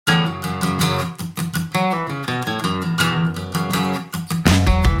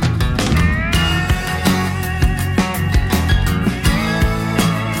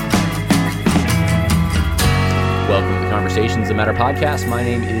Matter podcast. My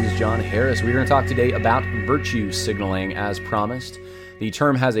name is John Harris. We're going to talk today about virtue signaling as promised. The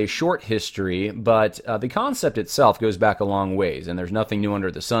term has a short history, but the concept itself goes back a long ways, and there's nothing new under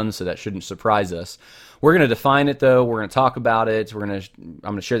the sun, so that shouldn't surprise us. We're going to define it, though. We're going to talk about it. I'm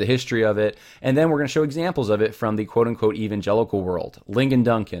going to share the history of it, and then we're going to show examples of it from the quote-unquote evangelical world. Ligon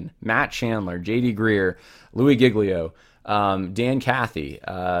Duncan, Matt Chandler, J.D. Greear, Louis Giglio, Dan Cathy,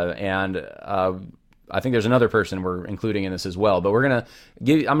 and I think there's another person we're including in this as well. But I'm going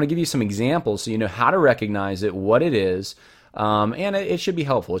to give you some examples so you know how to recognize it, what it is. And it should be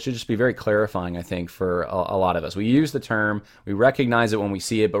helpful. It should just be very clarifying, I think, for a lot of us. We use the term, we recognize it when we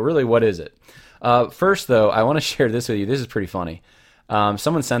see it, but really, what is it? First, though, I want to share this with you. This is pretty funny.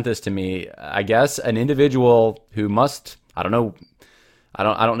 Someone sent this to me. I guess an individual who must, I don't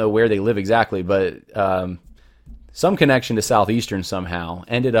know where they live exactly, but some connection to Southeastern somehow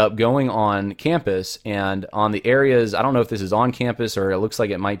ended up going on campus, and on the areas, I don't know if this is on campus or it looks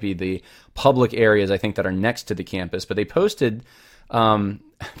like it might be the public areas, I think, that are next to the campus, but they posted at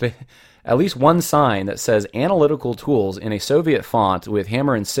least one sign that says analytical tools in a Soviet font with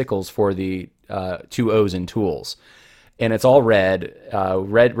hammer and sickles for the two O's in tools. And it's all red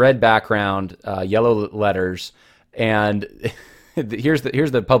background, yellow letters, and here's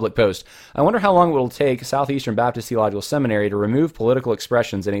the public post. I wonder how long it will take Southeastern Baptist Theological Seminary to remove political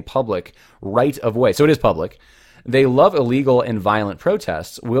expressions in a public right of way. So it is public. They love illegal and violent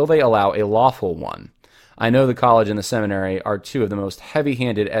protests. Will they allow a lawful one? I know the college and the seminary are two of the most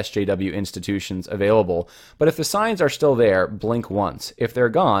heavy-handed SJW institutions available, but if the signs are still there, blink once. If they're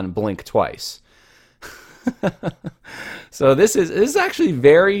gone, blink twice. So this is actually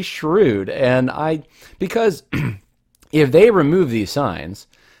very shrewd, and because if they remove these signs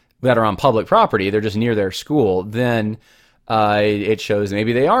that are on public property, they're just near their school, then it shows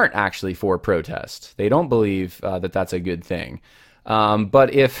maybe they aren't actually for protest. They don't believe that that's a good thing.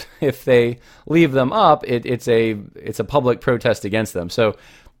 But if they leave them up, it's a public protest against them. So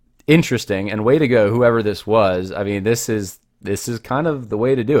interesting, and way to go, whoever this was. I mean, this is kind of the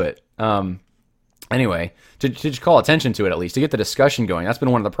way to do it. Anyway, to just call attention to it, at least to get the discussion going. That's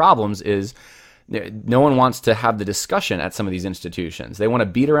been one of the problems is no one wants to have the discussion at some of these institutions. They want to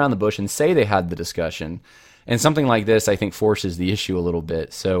beat around the bush and say they had the discussion. And something like this, I think, forces the issue a little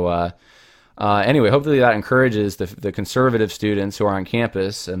bit. So anyway, hopefully that encourages the conservative students who are on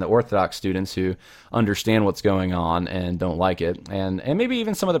campus and the Orthodox students who understand what's going on and don't like it. And maybe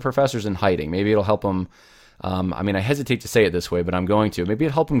even some of the professors in hiding. Maybe it'll help them. I hesitate to say it this way, but I'm going to. Maybe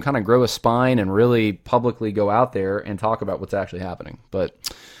it'll help them kind of grow a spine and really publicly go out there and talk about what's actually happening. But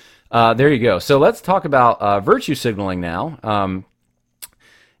there you go. So let's talk about virtue signaling now.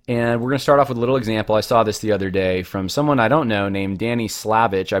 And we're going to start off with a little example. I saw this the other day from someone I don't know named Danny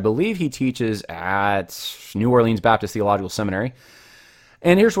Slavich. I believe he teaches at New Orleans Baptist Theological Seminary.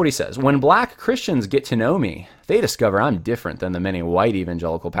 And here's what he says. When black Christians get to know me, they discover I'm different than the many white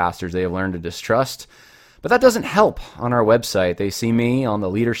evangelical pastors they have learned to distrust. But that doesn't help. On our website, they see me on the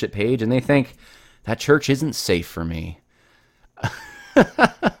leadership page and they think, that church isn't safe for me.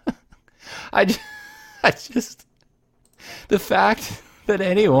 I just, the fact that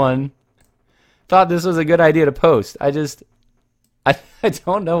anyone thought this was a good idea to post, I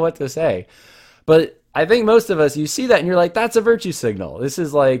don't know what to say. But I think most of us, you see that and you're like, that's a virtue signal. This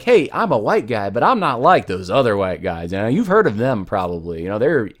is like, hey, I'm a white guy, but I'm not like those other white guys. You know, you've heard of them probably. You know,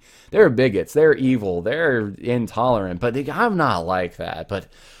 they're bigots, they're evil, they're intolerant, but I'm not like that. But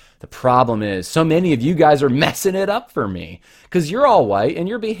the problem is, so many of you guys are messing it up for me because you're all white and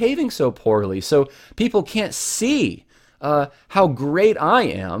you're behaving so poorly. So people can't see how great I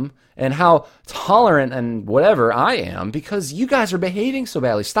am and how tolerant and whatever I am because you guys are behaving so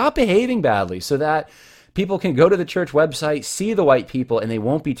badly. Stop behaving badly so that people can go to the church website, see the white people, and they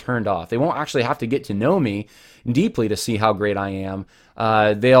won't be turned off. They won't actually have to get to know me deeply to see how great I am.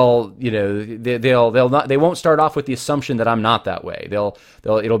 They won't start off with the assumption that I'm not that way. Danny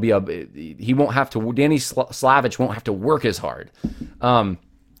Slavich won't have to work as hard.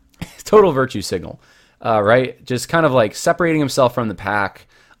 Total virtue signal, right? Just kind of like separating himself from the pack.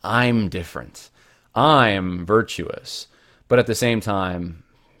 I'm different. I'm virtuous. But at the same time,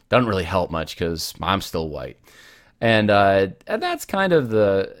 doesn't really help much because I'm still white. And that's kind of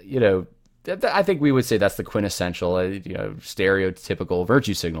the, I think we would say that's the quintessential, stereotypical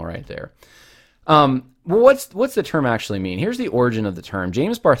virtue signal right there. Well, what's the term actually mean? Here's the origin of the term.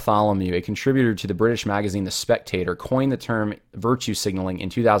 James Bartholomew, a contributor to the British magazine The Spectator, coined the term virtue signaling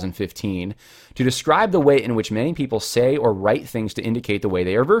in 2015 to describe the way in which many people say or write things to indicate the way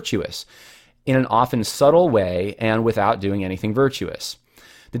they are virtuous, in an often subtle way and without doing anything virtuous.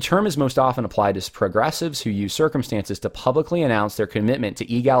 The term is most often applied to progressives who use circumstances to publicly announce their commitment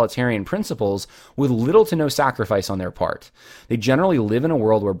to egalitarian principles with little to no sacrifice on their part. They generally live in a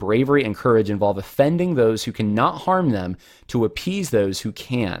world where bravery and courage involve offending those who cannot harm them to appease those who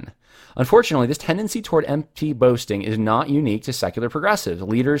can. Unfortunately, this tendency toward empty boasting is not unique to secular progressives.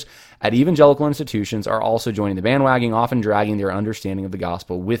 Leaders at evangelical institutions are also joining the bandwagon, often dragging their understanding of the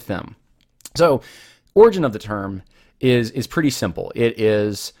gospel with them. So, origin of the term is pretty simple. It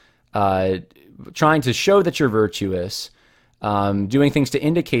is trying to show that you're virtuous, doing things to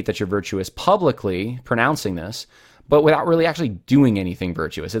indicate that you're virtuous publicly, pronouncing this, but without really actually doing anything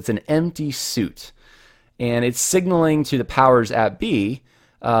virtuous. It's an empty suit. And it's signaling to the powers at be,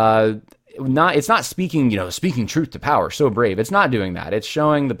 it's not speaking truth to power, so brave. It's not doing that. It's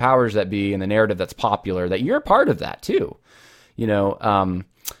showing the powers that be in the narrative that's popular that you're a part of that too.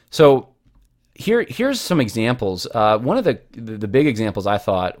 So here's some examples. One of the big examples I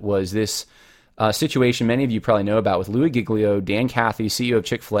thought was this situation many of you probably know about with Louis Giglio, Dan Cathy, CEO of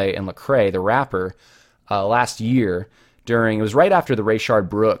Chick-fil-A, and Lecrae, the rapper, last year. It was right after the Rayshard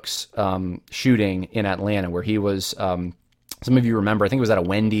Brooks shooting in Atlanta, where he was, some of you remember, I think it was at a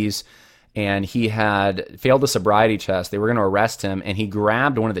Wendy's, and he had failed the sobriety test. They were going to arrest him, and he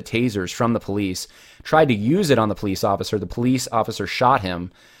grabbed one of the tasers from the police, tried to use it on the police officer. The police officer shot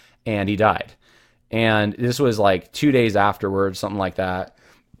him, and he died. And this was like 2 days afterwards, something like that.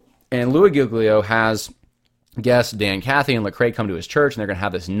 And Louis Giglio has guests, Dan Cathy and Lecrae, come to his church, and they're going to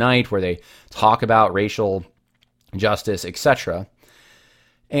have this night where they talk about racial justice, etc.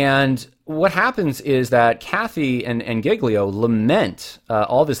 And what happens is that Cathy and Giglio lament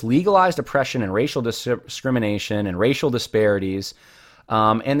all this legalized oppression and racial discrimination and racial disparities,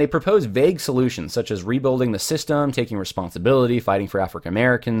 and they propose vague solutions such as rebuilding the system, taking responsibility, fighting for African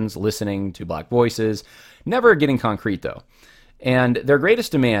Americans, listening to black voices, never getting concrete though. And their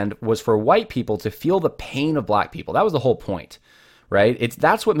greatest demand was for white people to feel the pain of black people. That was the whole point, right?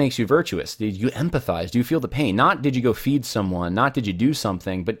 That's what makes you virtuous. Did you empathize? Do you feel the pain? Not did you go feed someone, not did you do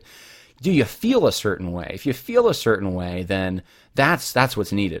something, but do you feel a certain way? If you feel a certain way, then that's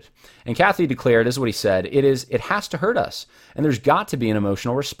what's needed. And Cathy declared, this is what he said, it has to hurt us, and there's got to be an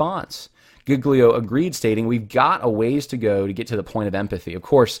emotional response. Giglio agreed, stating, we've got a ways to go to get to the point of empathy. Of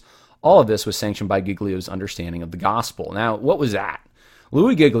course, all of this was sanctioned by Giglio's understanding of the gospel. Now, what was that?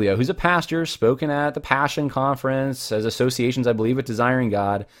 Louis Giglio, who's a pastor, spoken at the Passion Conference, as associations, I believe, with Desiring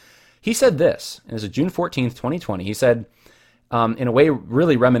God, he said this, and this is June 14th, 2020. He said, in a way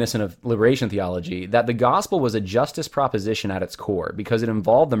really reminiscent of liberation theology, that the gospel was a justice proposition at its core because it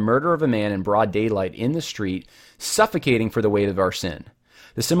involved the murder of a man in broad daylight in the street, suffocating for the weight of our sin.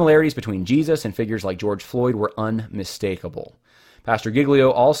 The similarities between Jesus and figures like George Floyd were unmistakable. Pastor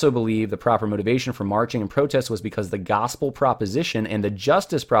Giglio also believed the proper motivation for marching and protest was because the gospel proposition and the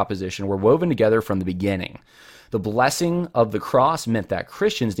justice proposition were woven together from the beginning. The blessing of the cross meant that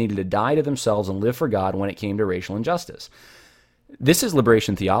Christians needed to die to themselves and live for God when it came to racial injustice. This is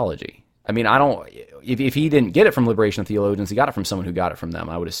liberation theology. I mean, if he didn't get it from liberation theologians, he got it from someone who got it from them,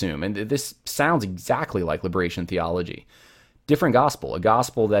 I would assume. And this sounds exactly like liberation theology. Different gospel, a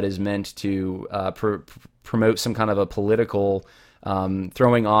gospel that is meant to promote some kind of a political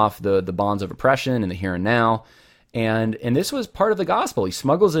throwing off the bonds of oppression in the here and now. And this was part of the gospel. He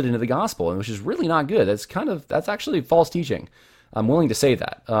smuggles it into the gospel, which is really not good. That's actually false teaching. I'm willing to say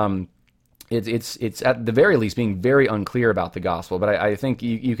that. It's at the very least being very unclear about the gospel, but I think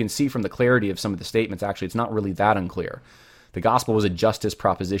you can see from the clarity of some of the statements, actually, it's not really that unclear. The gospel was a justice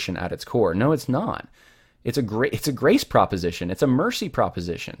proposition at its core. No, it's not. It's a grace proposition. It's a mercy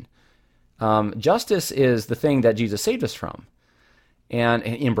proposition. Justice is the thing that Jesus saved us from. And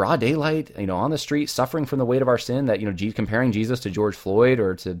in broad daylight, on the street, suffering from the weight of our sin, that, comparing Jesus to George Floyd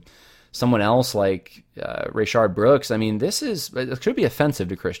or to someone else like Rayshard Brooks, I mean, it should be offensive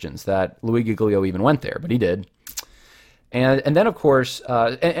to Christians that Louis Giglio even went there, but he did. And then, of course,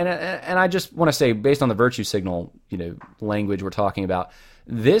 and I just want to say, based on the virtue signal, language we're talking about,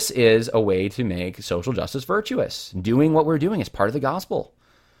 this is a way to make social justice virtuous. Doing what we're doing is part of the gospel.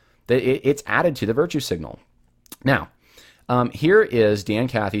 It's added to the virtue signal. Now, here is Dan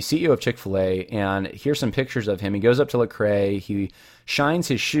Cathy, CEO of Chick-fil-A, and here's some pictures of him. He goes up to Lecrae, he shines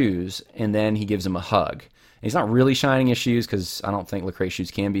his shoes, and then he gives him a hug. And he's not really shining his shoes because I don't think Lecrae's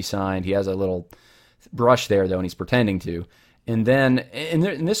shoes can be signed. He has a little brush there, though, and he's pretending to. And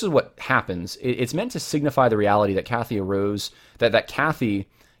this is what happens. It's meant to signify the reality that Cathy arose, that Cathy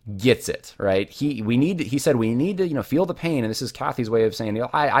gets it, right? He said we need to feel the pain, and this is Cathy's way of saying,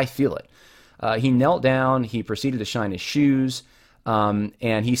 I feel it. He knelt down, he proceeded to shine his shoes,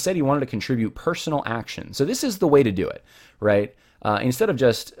 and he said he wanted to contribute personal action. So this is the way to do it, right? Instead of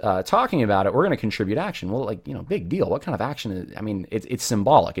just talking about it, we're going to contribute action. Well, like, big deal. What kind of action is, it's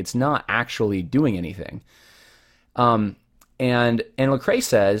symbolic. It's not actually doing anything. And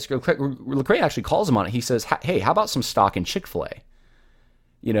Lecrae actually calls him on it. He says, hey, how about some stock in Chick-fil-A?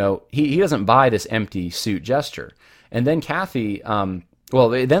 He doesn't buy this empty suit gesture. And then Kathy, then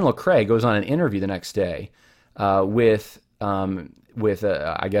Lecrae goes on an interview the next day with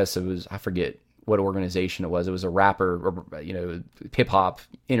I guess it was, I forget what organization it was. It was a rapper, or, hip hop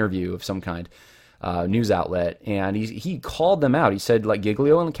interview of some kind, news outlet. And he called them out. He said, like,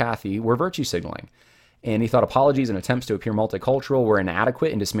 Giglio and Kathy were virtue signaling. And he thought apologies and attempts to appear multicultural were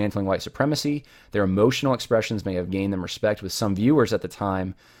inadequate in dismantling white supremacy. Their emotional expressions may have gained them respect with some viewers at the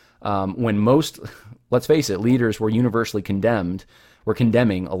time, when most, let's face it, leaders were universally condemning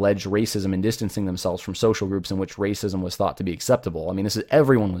alleged racism and distancing themselves from social groups in which racism was thought to be acceptable.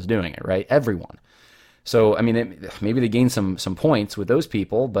 Everyone was doing it, right? Everyone. So, maybe they gained some points with those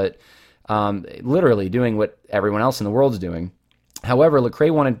people, but literally doing what everyone else in the world is doing. However,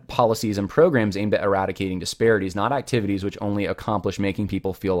 Lecrae wanted policies and programs aimed at eradicating disparities, not activities which only accomplish making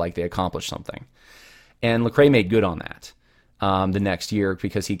people feel like they accomplished something. And Lecrae made good on that the next year,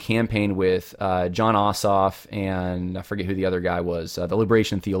 because he campaigned with John Ossoff and I forget who the other guy was, the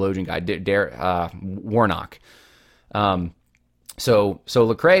liberation theologian guy, Warnock. So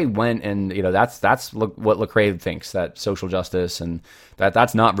Lecrae went, and that's what Lecrae thinks, that social justice and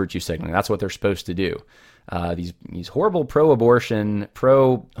that's not virtue signaling. That's what they're supposed to do. These horrible pro-abortion,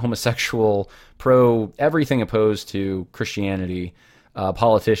 pro-homosexual, pro-everything opposed to Christianity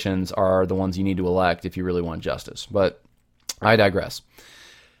politicians are the ones you need to elect if you really want justice. But I digress.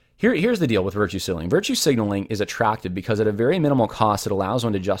 Here's the deal with virtue signaling. Virtue signaling is attractive because at a very minimal cost, it allows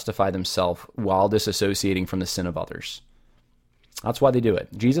one to justify themselves while disassociating from the sin of others. That's why they do it.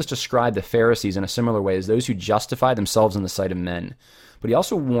 Jesus described the Pharisees in a similar way as those who justify themselves in the sight of men. But he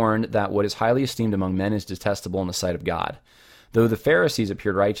also warned that what is highly esteemed among men is detestable in the sight of God. Though the Pharisees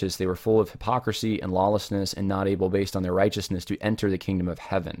appeared righteous, they were full of hypocrisy and lawlessness and not able, based on their righteousness, to enter the kingdom of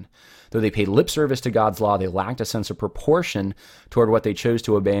heaven. Though they paid lip service to God's law, they lacked a sense of proportion toward what they chose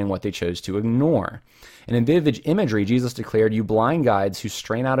to obey and what they chose to ignore. And in vivid imagery, Jesus declared, "You blind guides who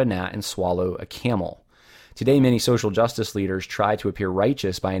strain out a gnat and swallow a camel." Today, many social justice leaders try to appear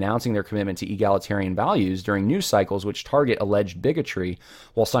righteous by announcing their commitment to egalitarian values during news cycles which target alleged bigotry,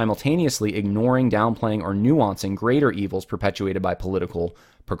 while simultaneously ignoring, downplaying, or nuancing greater evils perpetuated by political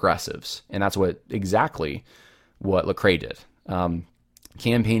progressives. And that's exactly what Lecrae did.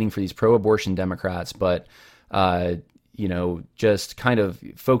 Campaigning for these pro-abortion Democrats, but just kind of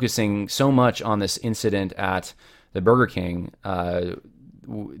focusing so much on this incident at the Burger King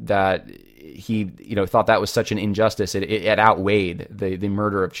that he thought that was such an injustice, it outweighed the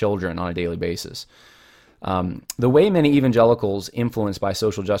murder of children on a daily basis. The way many evangelicals influenced by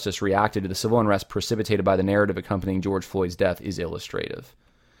social justice reacted to the civil unrest precipitated by the narrative accompanying George Floyd's death is illustrative.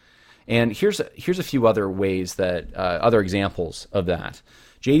 And here's a few other ways that other examples of that.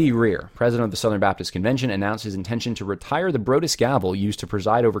 J.D. Greear, president of the Southern Baptist Convention, announced his intention to retire the Brodus Gavel used to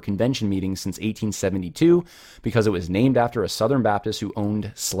preside over convention meetings since 1872 because it was named after a Southern Baptist who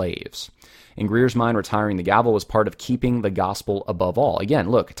owned slaves. In Greer's mind, retiring the gavel was part of keeping the gospel above all. Again,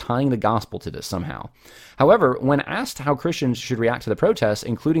 look, tying the gospel to this somehow. However, when asked how Christians should react to the protests,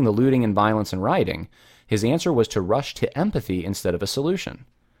 including the looting and violence and rioting, his answer was to rush to empathy instead of a solution.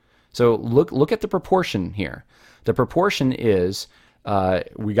 So look at the proportion here. The proportion is,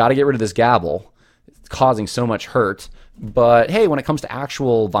 we got to get rid of this gavel. It's causing so much hurt. But hey, when it comes to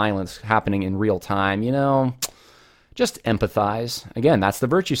actual violence happening in real time, just empathize. Again, that's the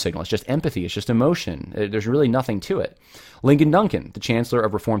virtue signal. It's just empathy. It's just emotion. There's really nothing to it. Lincoln Duncan, the chancellor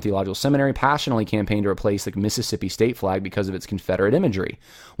of Reformed Theological Seminary, passionately campaigned to replace the Mississippi state flag because of its Confederate imagery.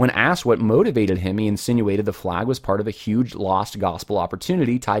 When asked what motivated him, he insinuated the flag was part of a huge lost gospel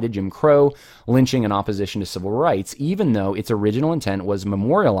opportunity tied to Jim Crow, lynching, and opposition to civil rights, even though its original intent was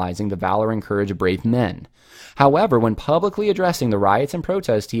memorializing the valor and courage of brave men. However, when publicly addressing the riots and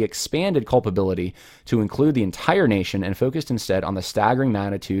protests, he expanded culpability to include the entire nation and focused instead on the staggering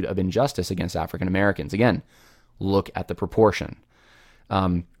magnitude of injustice against African Americans. Again, look at the proportion.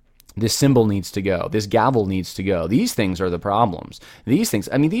 This symbol needs to go. This gavel needs to go. These things are the problems.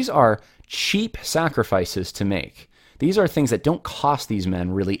 These are cheap sacrifices to make. These are things that don't cost these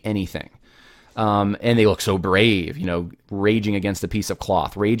men really anything. And they look so brave, raging against a piece of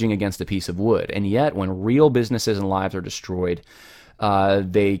cloth, raging against a piece of wood. And yet, when real businesses and lives are destroyed,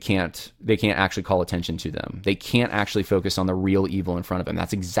 they can't actually call attention to them. They can't actually focus on the real evil in front of them.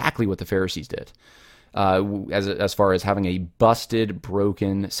 That's exactly what the Pharisees did, as far as having a busted,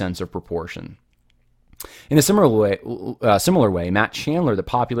 broken sense of proportion. In a similar way, Matt Chandler, the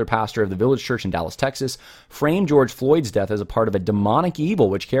popular pastor of the Village Church in Dallas, Texas, framed George Floyd's death as a part of a demonic evil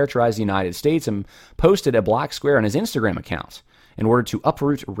which characterized the United States and posted a black square on his Instagram account in order to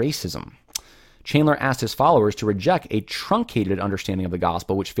uproot racism. Chandler asked his followers to reject a truncated understanding of the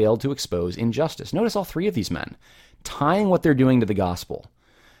gospel which failed to expose injustice. Notice all three of these men tying what they're doing to the gospel.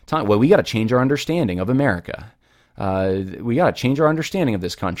 Well, we got to change our understanding of America. We got to change our understanding of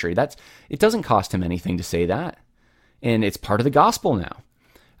this country. It doesn't cost him anything to say that. And it's part of the gospel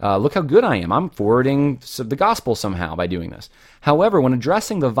now. Look how good I am. I'm forwarding the gospel somehow by doing this. However, when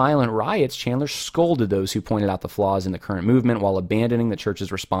addressing the violent riots, Chandler scolded those who pointed out the flaws in the current movement while abandoning the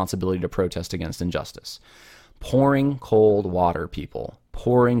church's responsibility to protest against injustice. Pouring cold water, people.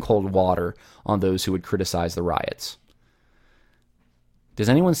 Pouring cold water on those who would criticize the riots. Does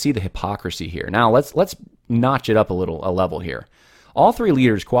anyone see the hypocrisy here? Now, let's notch it up a level here. All three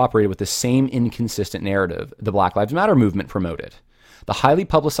leaders cooperated with the same inconsistent narrative the Black Lives Matter movement promoted. The highly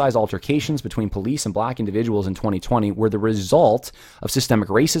publicized altercations between police and black individuals in 2020 were the result of systemic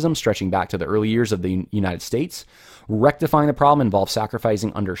racism stretching back to the early years of the United States. Rectifying the problem involved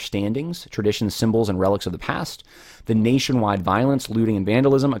sacrificing understandings, traditions, symbols, and relics of the past. The nationwide violence, looting, and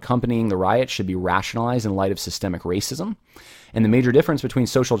vandalism accompanying the riots should be rationalized in light of systemic racism. And the major difference between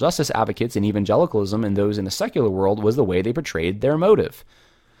social justice advocates and evangelicalism and those in the secular world was the way they portrayed their motive.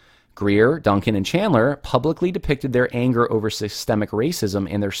 Greer, Duncan, and Chandler publicly depicted their anger over systemic racism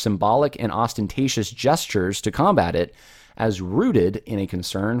and their symbolic and ostentatious gestures to combat it as rooted in a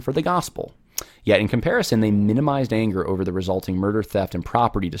concern for the gospel. Yet in comparison, they minimized anger over the resulting murder, theft, and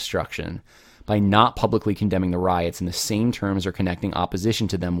property destruction by not publicly condemning the riots in the same terms or connecting opposition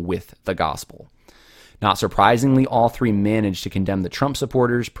to them with the gospel. Not surprisingly, all three managed to condemn the Trump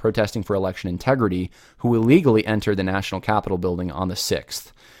supporters protesting for election integrity who illegally entered the National Capitol building on the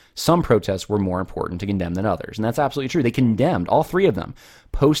 6th. Some protests were more important to condemn than others, and that's absolutely true. They condemned, all three of them,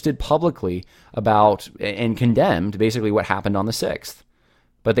 posted publicly about and condemned basically what happened on the 6th.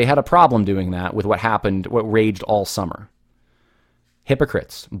 But they had a problem doing that with what raged all summer.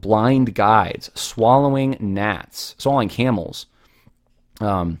 Hypocrites, blind guides, swallowing camels,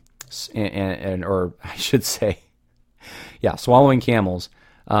 or I should say, swallowing camels,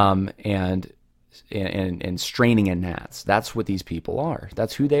 and straining at gnats. That's what these people are.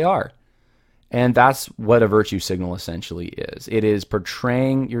 That's who they are. And that's what a virtue signal essentially is. It is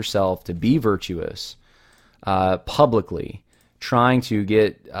portraying yourself to be virtuous publicly, trying to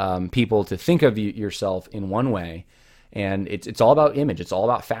get people to think of yourself in one way. And it's all about image. It's all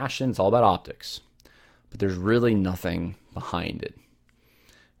about fashion. It's all about optics. But there's really nothing behind it.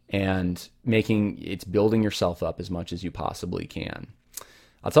 And it's building yourself up as much as you possibly can.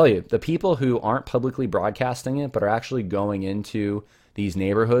 I'll tell you, the people who aren't publicly broadcasting it, but are actually going into these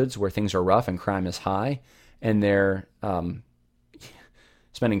neighborhoods where things are rough and crime is high, and they're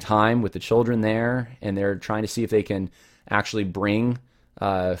spending time with the children there, and they're trying to see if they can actually bring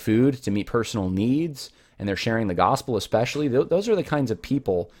food to meet personal needs, and they're sharing the gospel especially. Those are the kinds of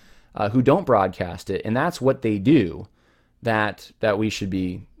people who don't broadcast it, and that's what they do that we should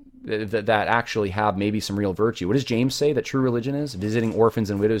be... that actually have maybe some real virtue. What does James say that true religion is? Visiting orphans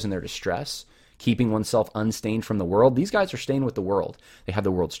and widows in their distress, keeping oneself unstained from the world. These guys are stained with the world. They have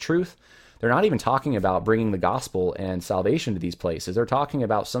the world's truth. They're not even talking about bringing the gospel and salvation to these places. They're talking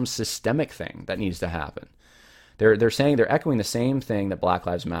about some systemic thing that needs to happen. They're echoing the same thing that Black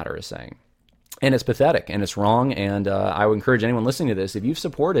Lives Matter is saying. And it's pathetic and it's wrong. And I would encourage anyone listening to this, if you've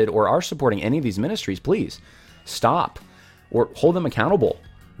supported or are supporting any of these ministries, please stop or hold them accountable.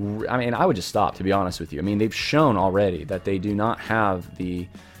 I mean, I would just stop, to be honest with you. I mean, they've shown already that they do not have the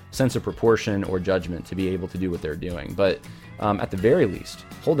sense of proportion or judgment to be able to do what they're doing. But at the very least,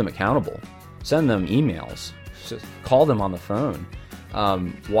 hold them accountable. Send them emails. Just call them on the phone.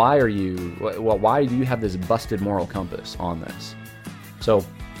 Why do you have this busted moral compass on this? So,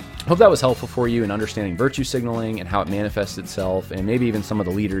 hope that was helpful for you in understanding virtue signaling and how it manifests itself, and maybe even some of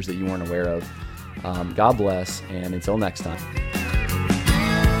the leaders that you weren't aware of. God bless, and until next time.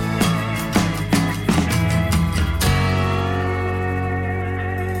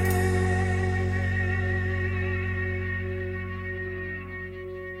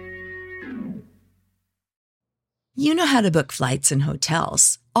 You know how to book flights and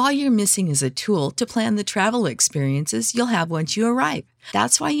hotels. All you're missing is a tool to plan the travel experiences you'll have once you arrive.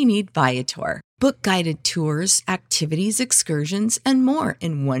 That's why you need Viator. Book guided tours, activities, excursions, and more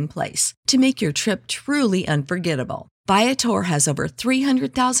in one place to make your trip truly unforgettable. Viator has over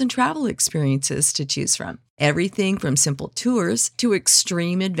 300,000 travel experiences to choose from. Everything from simple tours to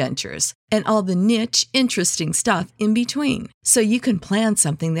extreme adventures and all the niche, interesting stuff in between. So you can plan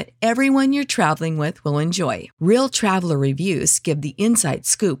something that everyone you're traveling with will enjoy. Real traveler reviews give the inside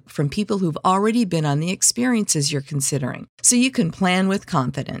scoop from people who've already been on the experiences you're considering. So you can plan with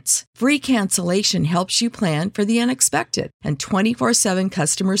confidence. Free cancellation helps you plan for the unexpected. And 24/7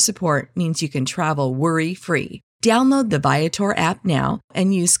 customer support means you can travel worry-free. Download the Viator app now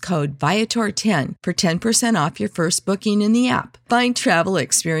and use code Viator10 for 10% off your first booking in the app. Find travel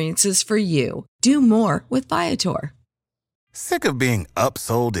experiences for you. Do more with Viator. Sick of being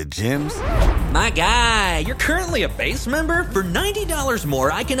upsold at gyms? My guy, you're currently a base member? For $90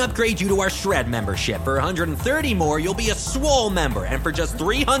 more, I can upgrade you to our Shred membership. For $130 more, you'll be a Swole member. And for just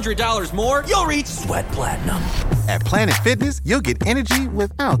 $300 more, you'll reach Sweat Platinum. At Planet Fitness, you'll get energy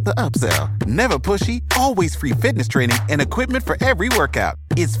without the upsell. Never pushy, always free fitness training and equipment for every workout.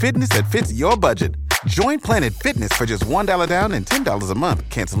 It's fitness that fits your budget. Join Planet Fitness for just $1 down and $10 a month.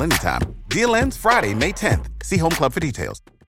 Cancel anytime. Deal ends Friday, May 10th. See Home Club for details.